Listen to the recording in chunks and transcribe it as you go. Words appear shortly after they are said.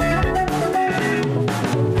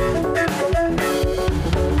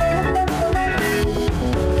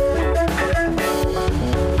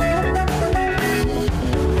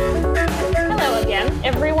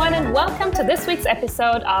to this week's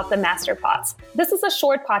episode of the Master Pods. This is a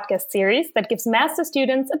short podcast series that gives master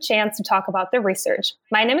students a chance to talk about their research.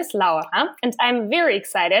 My name is Laura, and I'm very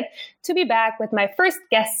excited to be back with my first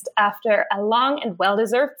guest after a long and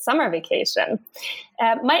well-deserved summer vacation.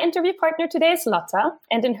 My interview partner today is Lotta,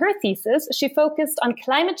 and in her thesis, she focused on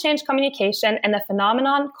climate change communication and a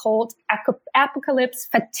phenomenon called apocalypse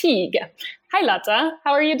fatigue. Hi, Lotta.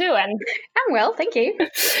 How are you doing? I'm well, thank you.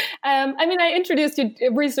 I introduced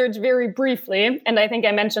your research very briefly, and I think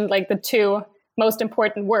I mentioned the two most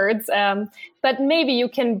important words, but maybe you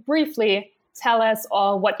can briefly tell us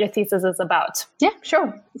all what your thesis is about. Yeah,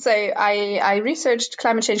 sure. So I researched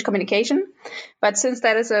climate change communication, but since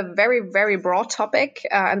that is a very, very broad topic,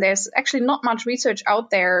 and there's actually not much research out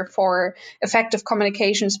there for effective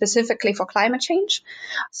communication specifically for climate change.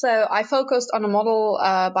 So I focused on a model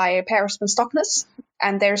by Harms and Stockness,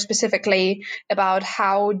 and they're specifically about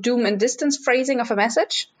how doom and distance phrasing of a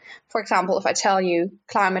message. For example, if I tell you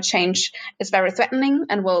climate change is very threatening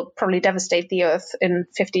and will probably devastate the Earth in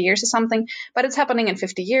 50 years or something, but it's happening in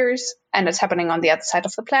 50 years and it's happening on the other side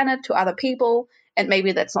of the planet to other people, and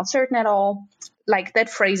maybe that's not certain at all, like that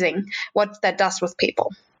phrasing, what that does with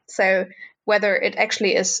people. So whether it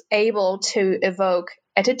actually is able to evoke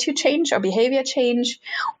attitude change or behavior change,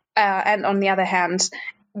 and on the other hand,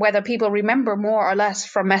 whether people remember more or less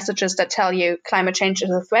from messages that tell you climate change is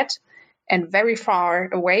a threat and very far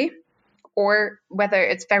away, or whether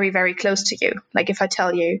it's very, very close to you. Like if I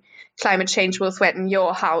tell you climate change will threaten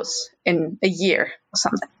your house in a year or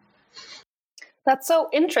something. That's so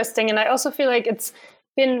interesting. And I also feel like it's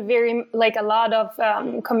been a lot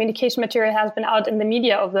of communication material has been out in the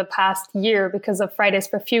media over the past year because of Fridays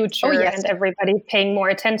for Future and everybody paying more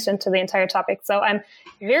attention to the entire topic. So I'm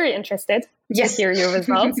very interested to hear your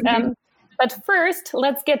results. But first,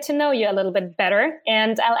 let's get to know you a little bit better.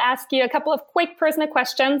 And I'll ask you a couple of quick personal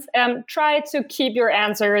questions. Try to keep your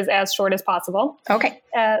answers as short as possible. Okay.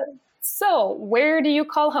 So where do you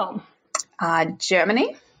call home?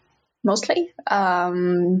 Germany, mostly.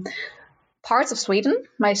 Parts of Sweden,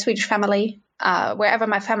 my Swedish family, wherever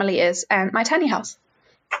my family is, and my tiny house.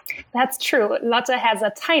 That's true. Lotta has a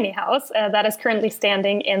tiny house that is currently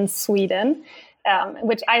standing in Sweden.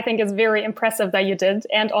 Which I think is very impressive that you did,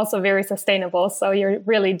 and also very sustainable. So you're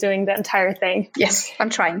really doing the entire thing. Yes, I'm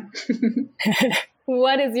trying.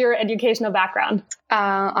 What is your educational background?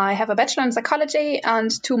 I have a bachelor in psychology and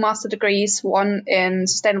 2 master degrees, one in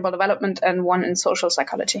sustainable development and one in social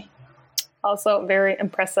psychology. Also very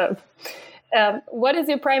impressive. What is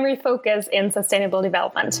your primary focus in sustainable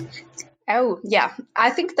development? Oh, yeah. I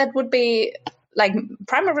think that would be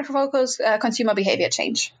primary focus, consumer behavior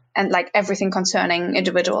change. And everything concerning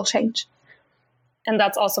individual change. And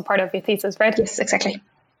that's also part of your thesis, right? Yes, exactly.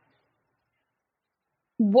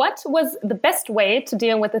 What was the best way to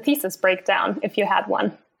deal with the thesis breakdown, if you had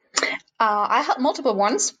one? I had multiple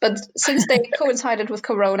ones, but since they coincided with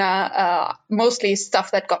Corona, mostly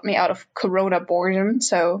stuff that got me out of Corona boredom.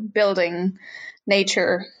 So building,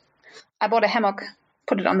 nature. I bought a hammock,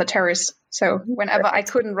 put it on the terrace. So whenever I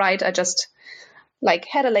couldn't write, I just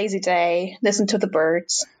had a lazy day, listened to the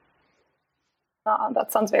birds. Oh,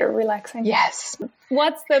 that sounds very relaxing. Yes.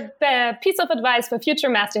 What's the piece of advice for future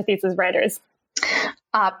master thesis writers?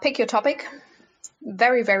 Pick your topic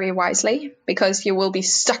very, very wisely, because you will be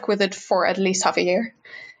stuck with it for at least half a year.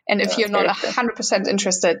 And if you're not 100%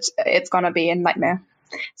 interested, it's going to be a nightmare.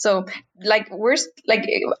 So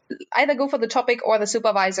either go for the topic or the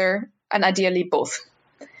supervisor, and ideally both.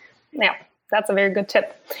 Yeah, that's a very good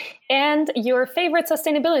tip. And your favorite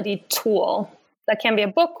sustainability tool? That can be a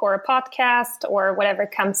book or a podcast or whatever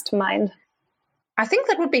comes to mind. I think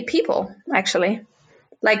that would be people, actually.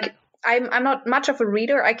 I'm not much of a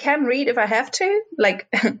reader. I can read if I have to.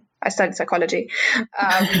 I studied psychology.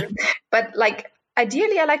 But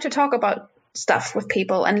ideally, I like to talk about stuff with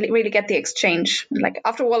people and really get the exchange.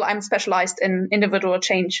 After all, I'm specialized in individual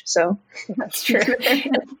change. So that's true.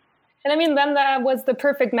 And then that was the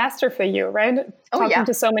perfect master for you, right? Talking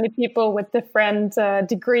to so many people with different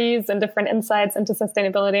degrees and different insights into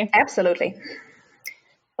sustainability. Absolutely.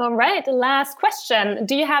 All right. Last question.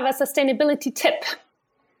 Do you have a sustainability tip?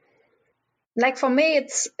 For me,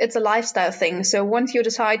 it's a lifestyle thing. So once you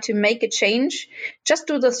decide to make a change, just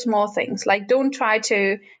do the small things. Don't try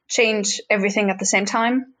to change everything at the same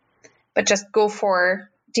time, but just go for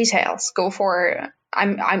details. Go for,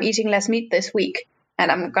 I'm eating less meat this week,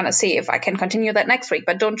 and I'm going to see if I can continue that next week.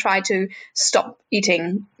 But don't try to stop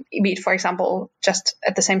eating meat, for example, just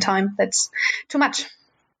at the same time. That's too much.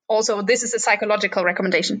 also, this is a psychological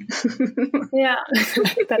recommendation. Yeah,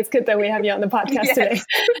 that's good that we have you on the podcast today.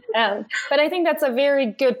 But I think that's a very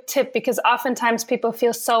good tip, because oftentimes people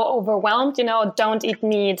feel so overwhelmed, don't eat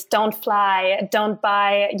meat, don't fly, don't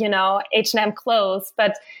buy, H&M clothes.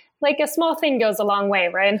 But like a small thing goes a long way,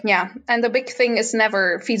 right? Yeah. And the big thing is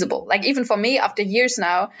never feasible. Like even for me, after years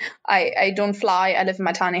now, I don't fly. I live in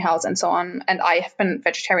my tiny house and so on. And I have been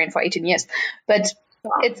vegetarian for 18 years. But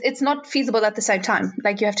it's not feasible at the same time.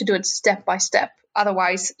 Like you have to do it step by step.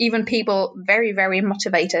 Otherwise, even people very, very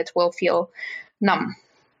motivated will feel numb.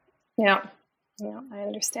 Yeah. Yeah, I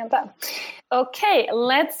understand that. Okay,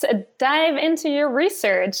 let's dive into your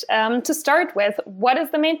research. To start with, what is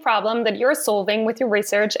the main problem that you're solving with your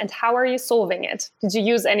research, and how are you solving it? Did you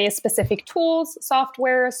use any specific tools,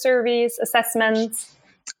 software, surveys, assessments?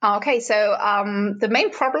 Okay, so the main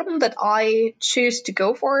problem that I choose to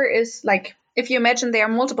go for is like, if you imagine there are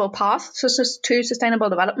multiple paths to sustainable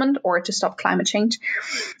development or to stop climate change,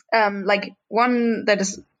 like one that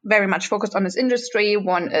is very much focused on this industry,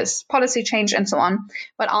 one is policy change and so on.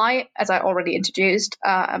 But I, as I already introduced,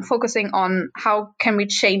 am focusing on how can we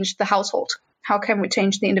change the household? How can we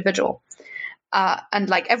change the individual? And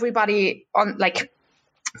like everybody on, like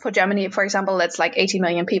for Germany, for example, that's like 80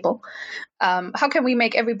 million people. How can we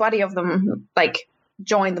make everybody of them like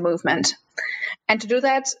join the movement? And to do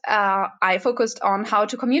that, I focused on how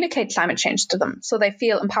to communicate climate change to them so they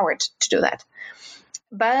feel empowered to do that.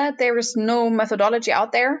 But there is no methodology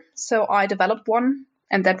out there, so I developed one,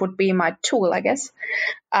 and that would be my tool, I guess.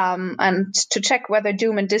 And to check whether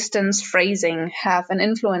doom and distance phrasing have an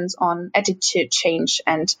influence on attitude change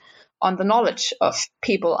and on the knowledge of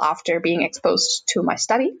people after being exposed to my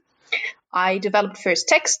study. I developed first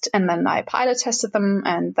text, and then I pilot tested them,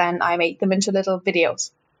 and then I made them into little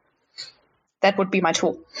videos. That would be my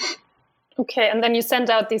tool. Okay, and then you sent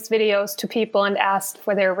out these videos to people and asked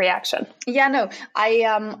for their reaction. Yeah, no,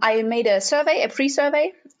 I made a survey, a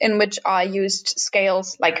pre-survey, in which I used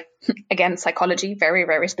scales like, again, psychology, very,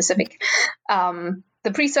 very specific.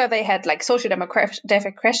 The pre-survey had like social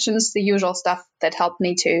demographic questions, the usual stuff that helped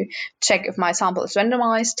me to check if my sample is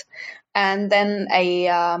randomized. And then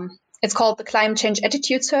it's called the Climate Change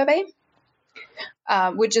Attitude Survey,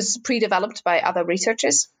 which is pre-developed by other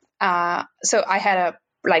researchers. So I had a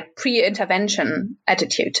like pre-intervention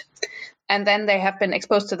attitude. And then they have been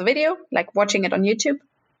exposed to the video, like watching it on YouTube,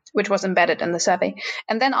 which was embedded in the survey.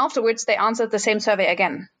 And then afterwards, they answered the same survey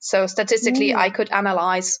again. So statistically, I could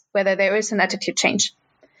analyze whether there is an attitude change.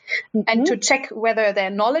 And to check whether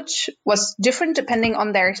their knowledge was different depending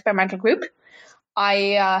on their experimental group,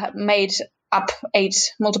 I made up 8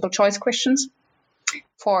 multiple choice questions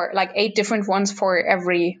for like 8 different ones for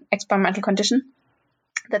every experimental condition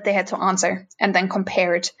that they had to answer, and then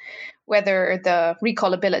compared whether the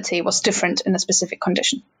recallability was different in a specific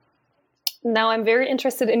condition. Now I'm very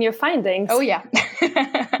interested in your findings. Oh, yeah.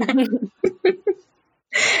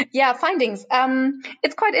 Yeah, findings.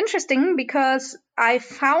 It's quite interesting because I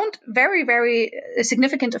found very, very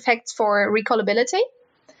significant effects for recallability.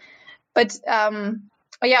 But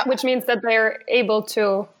yeah. Which means that they're able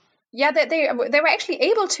to... Yeah, they were actually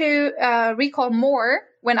able to recall more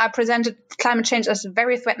when I presented climate change as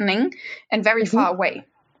very threatening and very far away,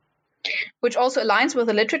 which also aligns with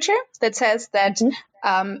the literature that says that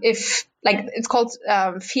if, like, it's called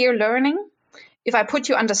fear learning, if I put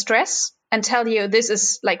you under stress and tell you this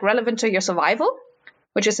is like relevant to your survival,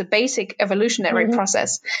 which is a basic evolutionary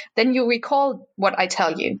process, then you recall what I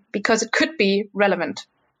tell you because it could be relevant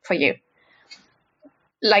for you.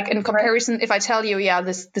 Like in comparison, if I tell you, yeah,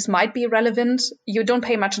 this might be relevant, you don't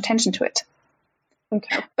pay much attention to it.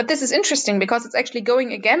 Okay. But this is interesting because it's actually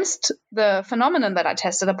going against the phenomenon that I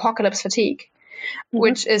tested, apocalypse fatigue,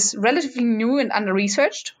 which is relatively new and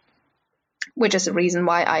under-researched, which is the reason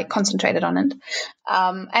why I concentrated on it.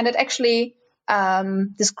 And it actually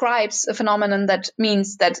describes a phenomenon that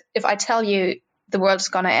means that if I tell you the world's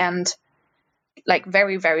going to end like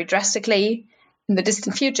very, very drastically in the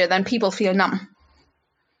distant future, then people feel numb.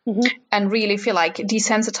 And really feel like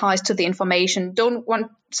desensitized to the information,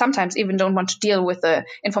 sometimes even don't want to deal with the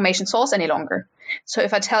information source any longer. So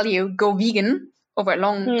if I tell you go vegan over a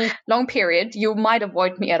long period, you might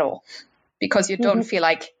avoid me at all because you don't feel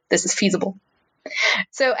like this is feasible.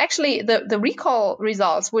 So actually the recall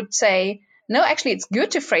results would say, no, actually it's good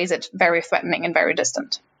to phrase it very threatening and very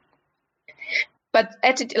distant. But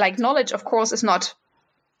knowledge, of course, is not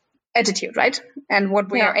attitude, right? And what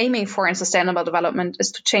we are aiming for in sustainable development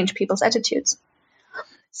is to change people's attitudes.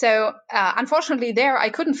 So unfortunately there I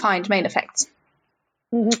couldn't find main effects.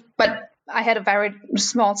 But I had a very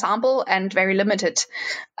small sample and very limited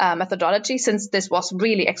methodology, since this was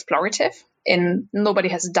really explorative and nobody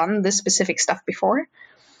has done this specific stuff before.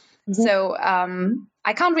 Mm-hmm. So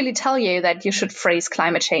I can't really tell you that you should phrase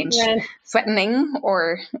climate change threatening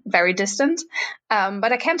or very distant.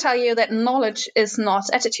 But I can tell you that knowledge is not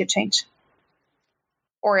attitude change,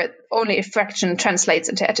 or only a fraction translates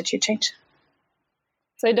into attitude change.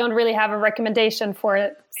 So you don't really have a recommendation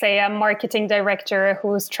for, say, a marketing director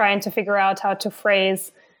who's trying to figure out how to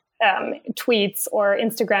phrase tweets or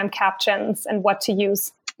Instagram captions and what to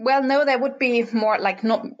use? Well, no, there would be more, like,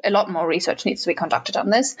 not a lot more research needs to be conducted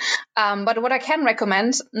on this. But what I can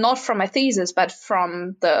recommend, not from my thesis, but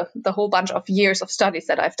from the whole bunch of years of studies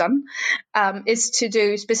that I've done, is to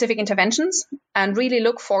do specific interventions and really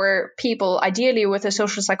look for people, ideally with a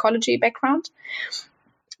social psychology background.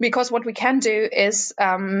 Because what we can do is,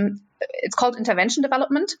 it's called intervention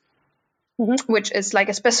development, which is like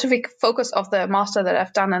a specific focus of the master that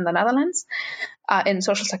I've done in the Netherlands in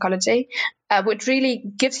social psychology, which really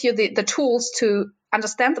gives you the tools to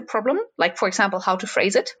understand the problem, like, for example, how to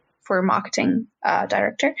phrase it for a marketing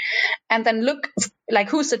director, and then look, like,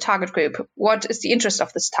 who's the target group? What is the interest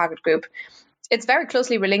of this target group? It's very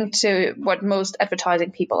closely linked to what most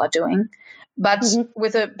advertising people are doing, but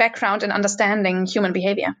with a background in understanding human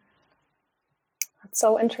behavior. That's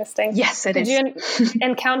so interesting. Yes, it is. Did you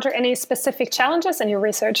encounter any specific challenges in your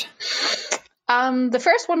research? The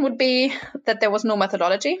first one would be that there was no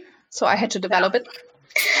methodology, so I had to develop it,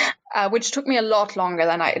 which took me a lot longer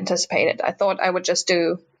than I anticipated. I thought I would just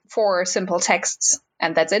do 4 simple texts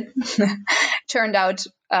and that's it. Turned out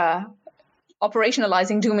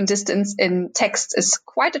operationalizing doom and distance in text is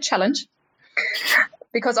quite a challenge.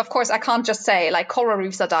 Because, of course, I can't just say, like, coral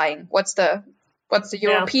reefs are dying. What's the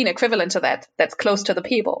European equivalent to that? That's close to the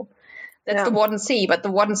people. That's the Wadden Sea, but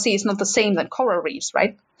the Wadden Sea is not the same than coral reefs,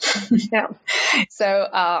 right? Yeah. So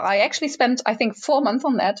I actually spent, I think, 4 months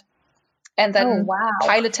on that, and then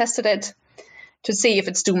pilot tested it to see if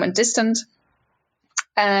it's doom and distant.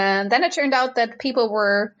 And then it turned out that people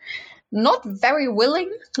were not very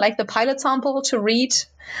willing, like the pilot sample, to read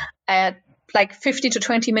at like 50 to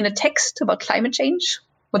 20 minute text about climate change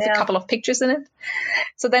with a couple of pictures in it.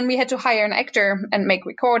 So then we had to hire an actor and make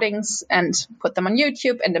recordings and put them on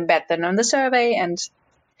YouTube and embed them on the survey. And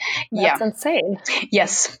that's insane.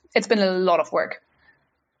 Yes, it's been a lot of work.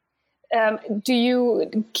 Do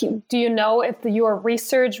you know if your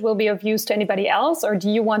research will be of use to anybody else, or do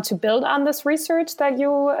you want to build on this research that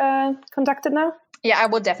you conducted now? Yeah, I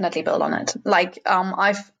will definitely build on it. Like,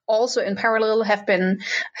 I've also in parallel have been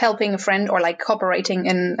helping a friend, or like cooperating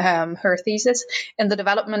in her thesis in the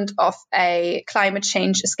development of a climate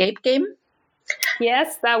change escape game.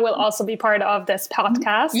 Yes, that will also be part of this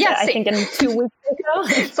podcast. Yes, I think in 2 weeks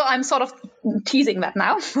ago. So I'm sort of teasing that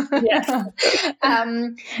now. Yes.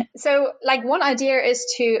 So, like, one idea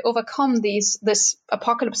is to overcome this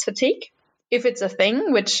apocalypse fatigue, if it's a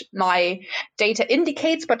thing, which my data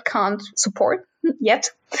indicates but can't support yet.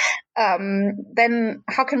 Then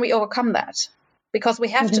how can we overcome that? Because we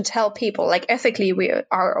have to tell people, like, ethically, we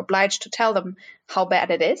are obliged to tell them how bad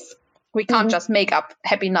it is. We can't just make up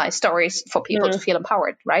happy, nice stories for people to feel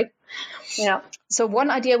empowered, right? Yeah. So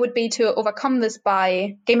one idea would be to overcome this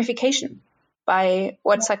by gamification, by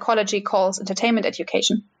what psychology calls entertainment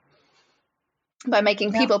education, by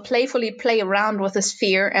making people playfully play around with this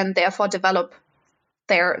fear and therefore develop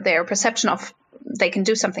their perception of they can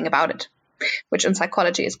do something about it, which in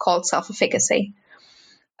psychology is called self-efficacy.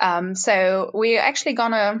 So we're actually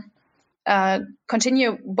going to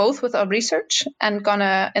continue both with our research and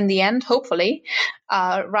gonna, in the end, hopefully,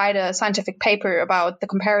 write a scientific paper about the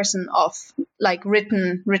comparison of like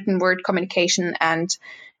written word communication and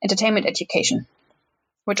entertainment education,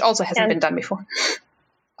 which also hasn't been done before.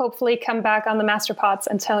 Hopefully come back on the MasterPods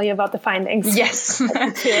and tell you about the findings. Yes.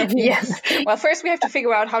 Yes. Well, first we have to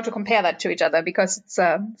figure out how to compare that to each other because it's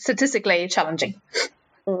statistically challenging.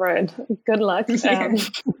 Right. Good luck.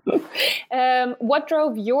 What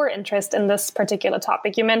drove your interest in this particular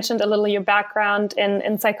topic? You mentioned a little your background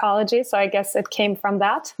in psychology, so I guess it came from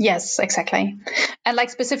that. Yes, exactly. And like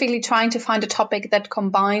specifically trying to find a topic that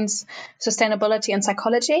combines sustainability and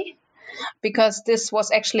psychology, because this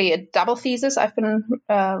was actually a double thesis I've been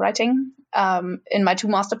writing in my 2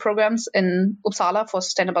 master programs in Uppsala for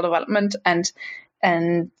sustainable development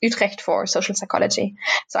and Utrecht for social psychology.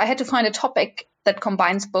 So I had to find a topic that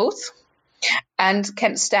combines both and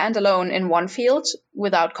can stand alone in one field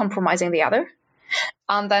without compromising the other.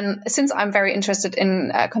 And then since I'm very interested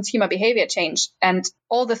in consumer behavior change and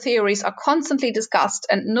all the theories are constantly discussed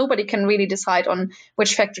and nobody can really decide on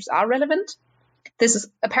which factors are relevant, this is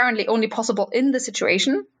apparently only possible in the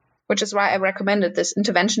situation which is why I recommended this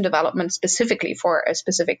intervention development specifically for a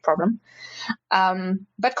specific problem.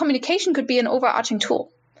 But communication could be an overarching tool.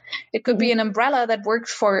 It could be an umbrella that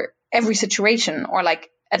works for every situation, or like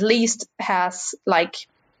at least has like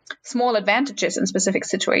small advantages in specific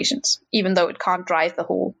situations, even though it can't drive the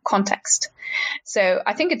whole context. So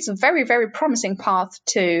I think it's a very, very promising path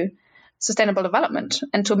to sustainable development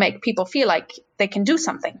and to make people feel like they can do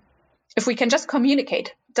something. If we can just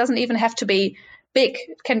communicate, it doesn't even have to be big.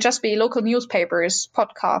 It can just be local newspapers,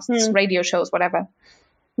 podcasts, radio shows, whatever.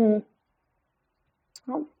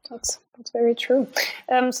 Oh, that's very true.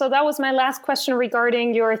 So that was my last question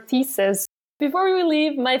regarding your thesis. Before we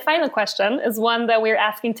leave, my final question is one that we're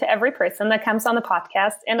asking to every person that comes on the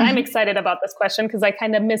podcast. And I'm excited about this question because I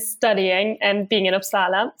kind of miss studying and being in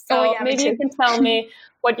Uppsala. So maybe you can tell me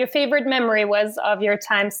what your favorite memory was of your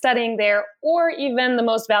time studying there, or even the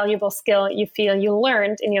most valuable skill you feel you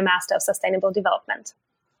learned in your Master of Sustainable Development.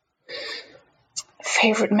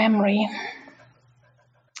 Favorite memory?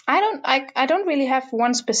 I don't really have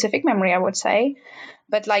one specific memory, I would say.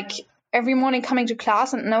 But like every morning coming to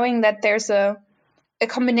class and knowing that there's a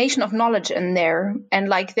combination of knowledge in there, and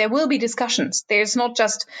like there will be discussions. There's not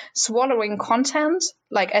just swallowing content,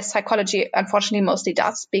 like as psychology unfortunately mostly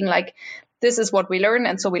does, being like, this is what we learn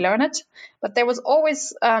and so we learn it. But there was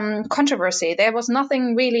always controversy. There was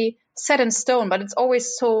nothing really set in stone, but it's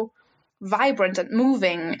always so vibrant and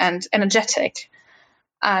moving and energetic.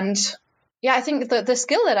 And yeah, I think the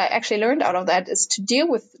skill that I actually learned out of that is to deal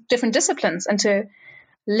with different disciplines and to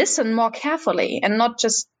listen more carefully and not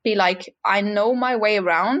just be like, I know my way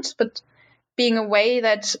around, but being aware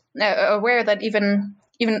that even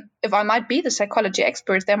if I might be the psychology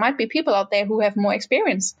expert, there might be people out there who have more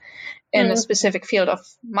experience in a specific field of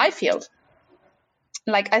my field.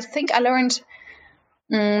 Like, I think I learned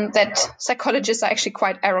that psychologists are actually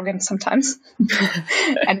quite arrogant sometimes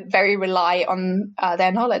and very rely on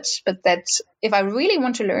their knowledge. But that if I really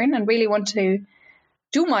want to learn and really want to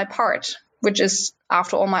do my part, which is,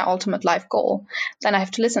 after all, my ultimate life goal, then I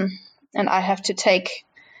have to listen and I have to take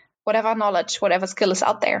whatever knowledge, whatever skill is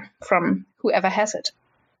out there from whoever has it.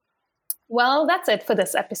 Well, that's it for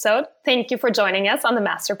this episode. Thank you for joining us on the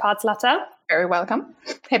Masterpods, Lotta. Very welcome.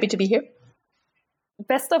 Happy to be here.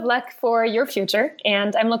 Best of luck for your future.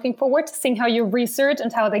 And I'm looking forward to seeing how you research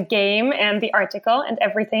and how the game and the article and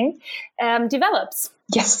everything develops.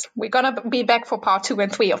 Yes, we're going to be back for part 2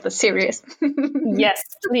 and 3 of the series. Yes,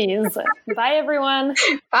 please. Bye, everyone.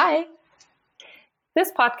 Bye. This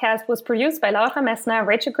podcast was produced by Lotta Messner,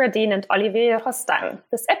 Rachel Gradin, and Olivier Rostang.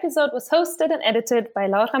 This episode was hosted and edited by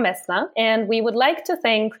Lotta Messner, and we would like to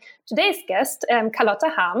thank today's guest, Lotta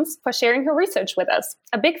Harms, for sharing her research with us.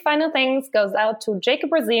 A big final thanks goes out to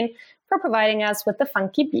Jacob Razin for providing us with the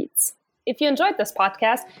funky beats. If you enjoyed this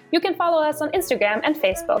podcast, you can follow us on Instagram and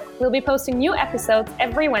Facebook. We'll be posting new episodes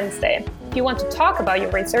every Wednesday. If you want to talk about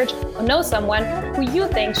your research or know someone who you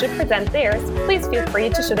think should present theirs, please feel free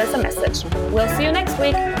to shoot us a message. We'll see you next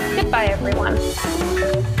week. Goodbye, everyone.